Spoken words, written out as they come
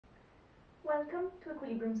Welcome to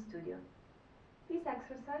Equilibrium Studio. This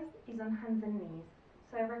exercise is on hands and knees,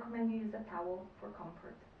 so I recommend you use a towel for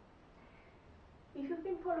comfort. If you've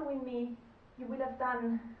been following me, you will have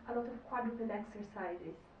done a lot of quadruped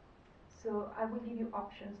exercises, so I will give you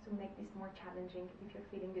options to make this more challenging if you're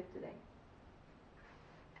feeling good today.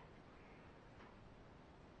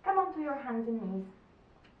 Come onto your hands and knees.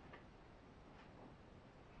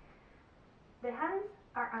 The hands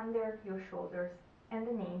are under your shoulders and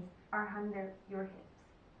the knees are under your hips.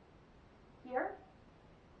 Here,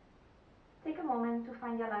 take a moment to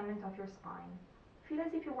find the alignment of your spine. Feel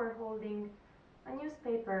as if you were holding a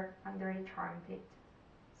newspaper under each armpit,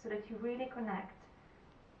 so that you really connect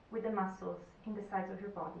with the muscles in the sides of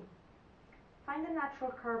your body. Find the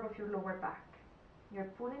natural curve of your lower back. You're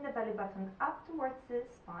pulling the belly button up towards the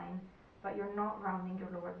spine, but you're not rounding your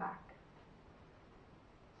lower back.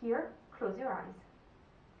 Here, close your eyes.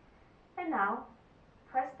 And now,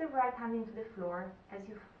 press the right hand into the floor as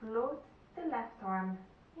you float the left arm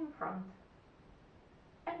in front,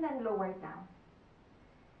 and then lower it down.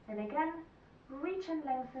 And again, reach and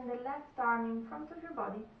lengthen the left arm in front of your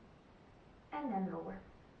body, and then lower.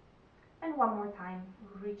 And one more time,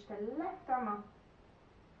 reach the left arm up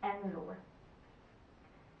and lower.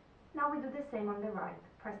 Now we do the same on the right.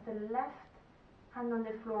 Press the left hand on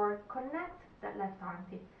the floor, connect that left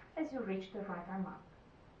armpit as you reach the right arm up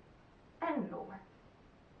and lower.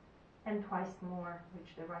 And twice more, reach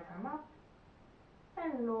the right arm up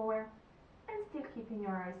and lower, and still keeping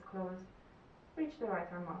your eyes closed, reach the right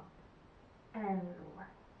arm up and lower.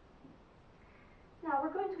 Now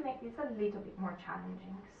we're going to make this a little bit more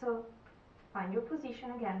challenging, so find your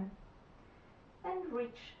position again and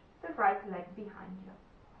reach the right leg behind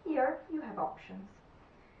you. Here you have options.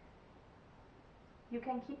 You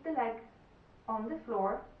can keep the leg on the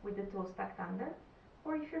floor with the toes tucked under,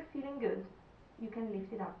 or if you're feeling good, you can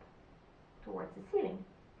lift it up towards the ceiling.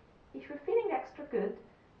 If you're feeling extra good,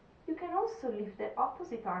 you can also lift the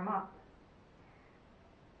opposite arm up.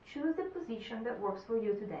 Choose the position that works for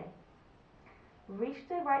you today. Reach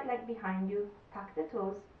the right leg behind you, tuck the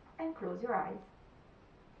toes, and close your eyes.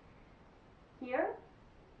 Here,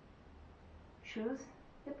 choose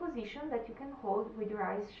the position that you can hold with your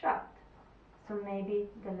eyes shut. So maybe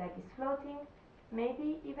the leg is floating,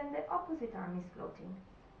 maybe even the opposite arm is floating.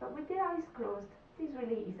 But with the eyes closed, this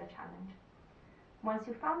really is a challenge. Once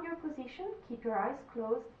you found your position, keep your eyes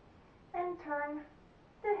closed and turn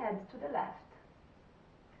the head to the left.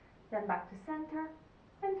 Then back to center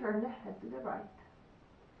and turn the head to the right.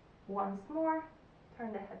 Once more,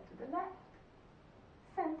 turn the head to the left,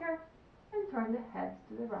 center, and turn the head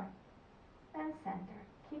to the right, and center.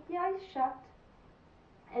 Keep the eyes shut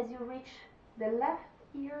as you reach the left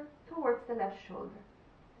ear towards the left shoulder.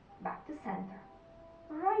 Back to center.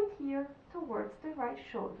 Right ear towards the right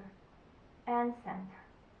shoulder, and center.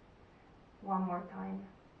 One more time.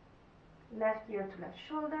 Left ear to left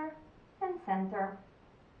shoulder and center,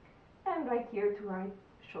 and right ear to right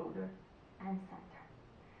shoulder and center.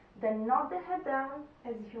 Then nod the head down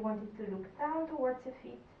as if you wanted to look down towards your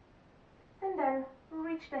feet, and then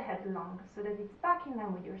reach the head long so that it's back in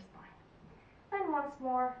line with your spine. And once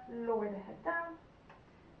more, lower the head down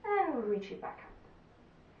and reach it back up.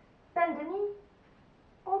 Bend the knee,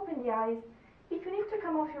 open the eyes. If you need to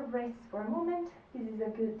come off your braces for a moment, this is a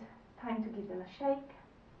good time to give them a shake.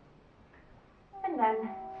 And then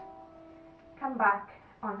come back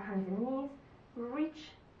on hands and knees,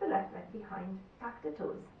 reach the left leg behind, tuck the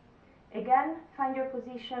toes. Again, find your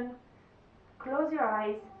position, close your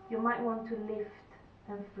eyes. You might want to lift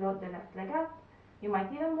and float the left leg up. You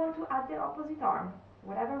might even want to add the opposite arm,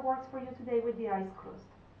 whatever works for you today with the eyes closed.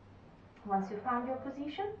 Once you found your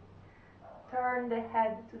position, turn the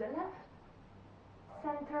head to the left,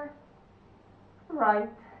 center, right,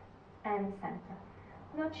 and center.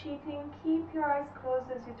 No cheating, keep your eyes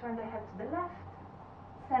closed as you turn the head to the left,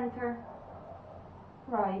 center,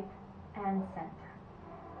 right, and center.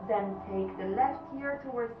 Then take the left ear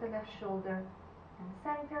towards the left shoulder and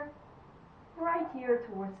center, right ear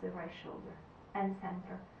towards the right shoulder and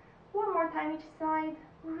center. One more time each side,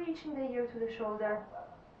 reaching the ear to the shoulder,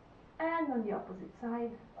 and on the opposite side.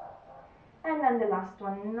 And then the last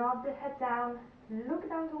one, nod the head down, look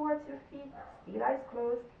down towards your feet, still eyes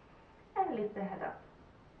closed, and lift the head up.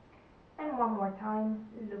 And one more time,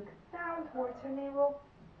 look down towards your navel,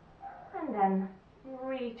 and then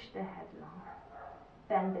reach the head long.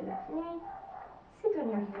 Bend the left knee, sit on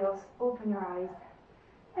your heels, open your eyes,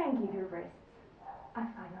 and give your wrists a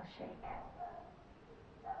final shake.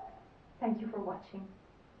 Thank you for watching.